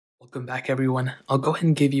Welcome back everyone. I'll go ahead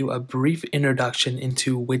and give you a brief introduction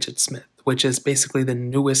into WidgetSmith, which is basically the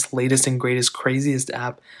newest, latest, and greatest, craziest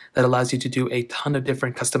app that allows you to do a ton of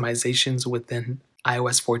different customizations within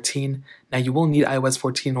iOS 14. Now you will need iOS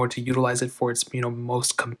 14 in order to utilize it for its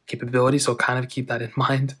most capability, so kind of keep that in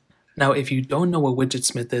mind. Now if you don't know what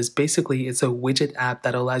WidgetSmith is, basically it's a widget app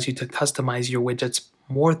that allows you to customize your widgets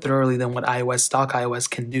more thoroughly than what stock iOS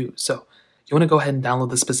can do. So you want to go ahead and download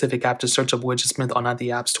the specific app. Just search up WidgetSmith on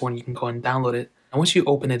the App Store and you can go and download it. And once you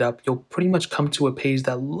open it up, you'll pretty much come to a page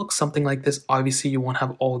that looks something like this. Obviously, you won't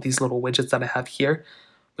have all these little widgets that I have here,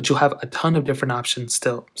 but you'll have a ton of different options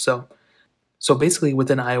still. So basically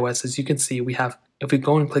within iOS, as you can see, we have, if we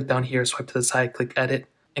go and click down here, swipe to the side, click Edit,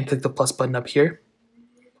 and click the plus button up here.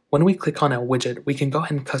 When we click on a widget, we can go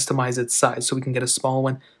ahead and customize its size. So we can get a small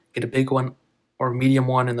one, get a big one, or a medium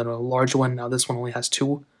one, and then a large one. Now this one only has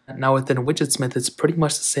two. Now within WidgetSmith, it's pretty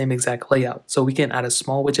much the same exact layout. So we can add a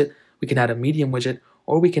small widget, we can add a medium widget,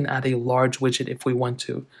 or we can add a large widget if we want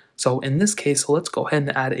to. So in this case, let's go ahead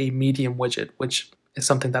and add a medium widget, which is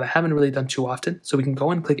something that I haven't really done too often. So we can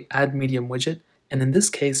go and click Add Medium Widget. And in this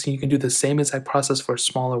case, you can do the same exact process for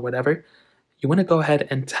small or whatever. You want to go ahead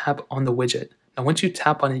and tap on the widget. Now once you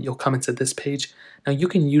tap on it, you'll come into this page. Now you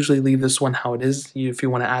can usually leave this one how it is. If you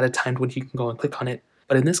want to add a timed widget, you can go and click on it.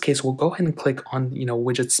 But in this case, we'll go ahead and click on,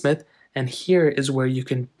 WidgetSmith, and here is where you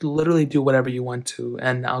can literally do whatever you want to.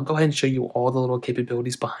 And I'll go ahead and show you all the little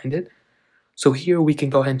capabilities behind it. So here we can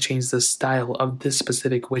go ahead and change the style of this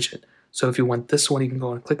specific widget. So if you want this one, you can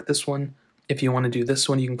go and click this one. If you want to do this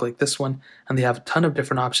one, you can click this one. And they have a ton of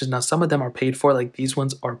different options. Now, some of them are paid for, like these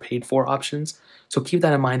ones are paid for options. So keep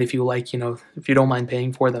that in mind. If you like, if you don't mind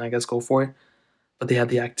paying for it, then I guess go for it. But they have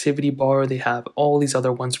the activity bar, they have all these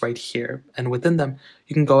other ones right here. And within them,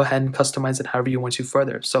 you can go ahead and customize it however you want to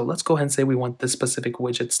further. So let's go ahead and say we want this specific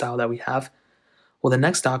widget style that we have. Well, the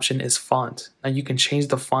next option is font. Now you can change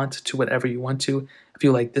the font to whatever you want to. If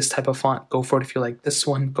you like this type of font, go for it. If you like this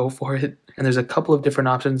one, go for it. And there's a couple of different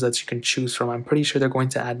options that you can choose from. I'm pretty sure they're going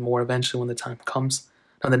to add more eventually when the time comes.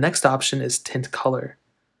 Now the next option is tint color.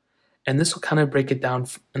 And this will kind of break it down,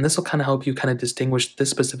 and this will kind of help you kind of distinguish this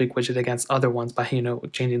specific widget against other ones by,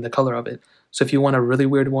 changing the color of it. So if you want a really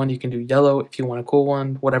weird one, you can do yellow. If you want a cool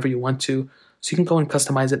one, whatever you want to. So you can go and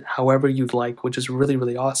customize it however you'd like, which is really,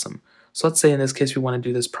 really awesome. So let's say in this case, we want to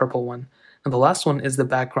do this purple one. And the last one is the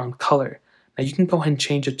background color. Now you can go ahead and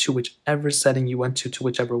change it to whichever setting you want to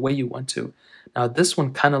whichever way you want to. Now this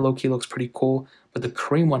one kind of low-key looks pretty cool, but the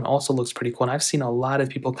cream one also looks pretty cool. And I've seen a lot of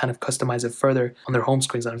people kind of customize it further on their home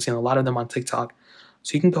screens. I've seen a lot of them on TikTok.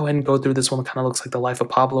 So you can go ahead and go through this one. It kind of looks like the Life of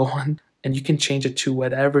Pablo one. And you can change it to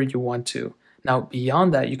whatever you want to. Now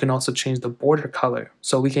beyond that, you can also change the border color.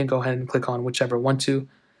 So we can go ahead and click on whichever want to.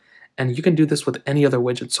 And you can do this with any other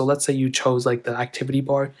widget. So let's say you chose like the activity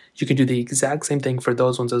bar. You can do the exact same thing for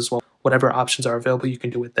those ones as well. Whatever options are available, you can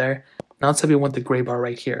do it there. Now let's say we want the gray bar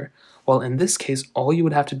right here. Well, in this case, all you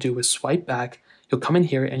would have to do is swipe back. You'll come in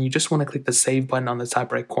here and you just want to click the save button on the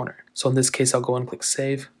top right corner. So in this case, I'll go and click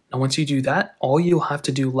save. Now once you do that, all you'll have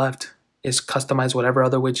to do left is customize whatever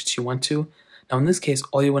other widgets you want to. Now in this case,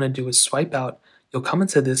 all you want to do is swipe out. You'll come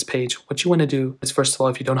into this page. What you want to do is, first of all,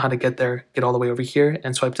 if you don't know how to get there, get all the way over here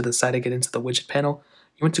and swipe to the side to get into the widget panel.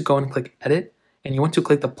 You want to go and click edit, and you want to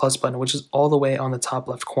click the plus button, which is all the way on the top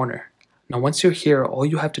left corner. Now once you're here, all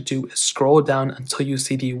you have to do is scroll down until you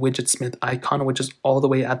see the WidgetSmith icon, which is all the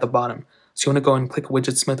way at the bottom. So you want to go and click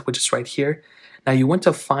WidgetSmith, which is right here. Now you want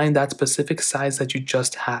to find that specific size that you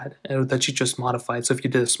just had, or that you just modified. So if you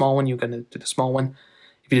did a small one, you're going to do the small one.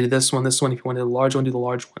 If you did this one, if you wanted a large one, do the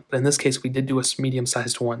large one. But in this case, we did do a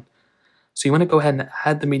medium-sized one. So you want to go ahead and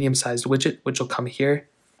add the medium-sized widget, which will come here.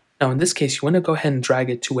 Now in this case, you want to go ahead and drag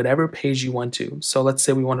it to whatever page you want to. So let's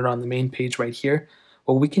say we want it on the main page right here.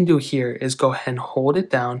 What we can do here is go ahead and hold it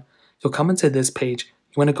down. You'll come into this page.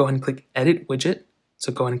 You want to go ahead and click Edit Widget.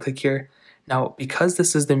 So go ahead and click here. Now, because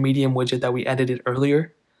this is the medium widget that we edited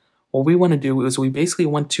earlier, what we want to do is we basically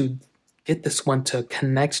want to get this one to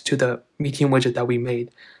connect to the medium widget that we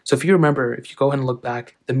made. So if you remember, if you go ahead and look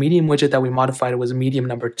back, the medium widget that we modified was medium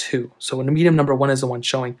number 2. So when the medium number 1 is the one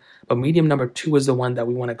showing, but medium number 2 is the one that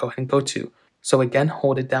we want to go ahead and go to. So again,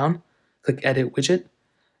 hold it down, click Edit Widget.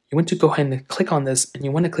 You want to go ahead and click on this, and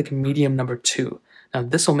you want to click medium number 2. Now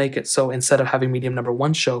this will make it so instead of having medium number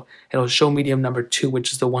 1 show, it'll show medium number 2,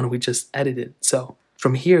 which is the one we just edited. So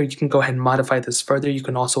from here, you can go ahead and modify this further. You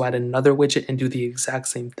can also add another widget and do the exact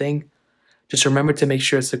same thing. Just remember to make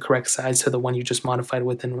sure it's the correct size to the one you just modified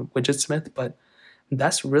within WidgetSmith, but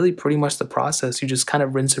that's really pretty much the process. You just kind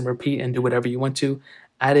of rinse and repeat and do whatever you want to.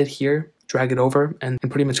 Add it here, drag it over, and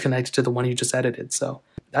pretty much connect it to the one you just edited. So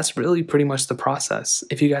that's really pretty much the process.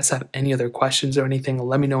 If you guys have any other questions or anything,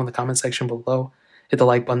 let me know in the comment section below. Hit the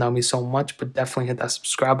like button, that would mean so much, but definitely hit that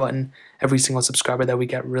subscribe button. Every single subscriber that we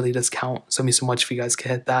get really does count, so it means so much if you guys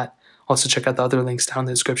can hit that. Also, check out the other links down in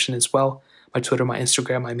the description as well. My Twitter, my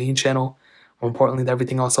Instagram, my main channel. More importantly than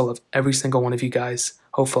everything else, I love every single one of you guys.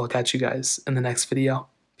 Hopefully I'll catch you guys in the next video.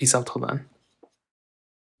 Peace out till then.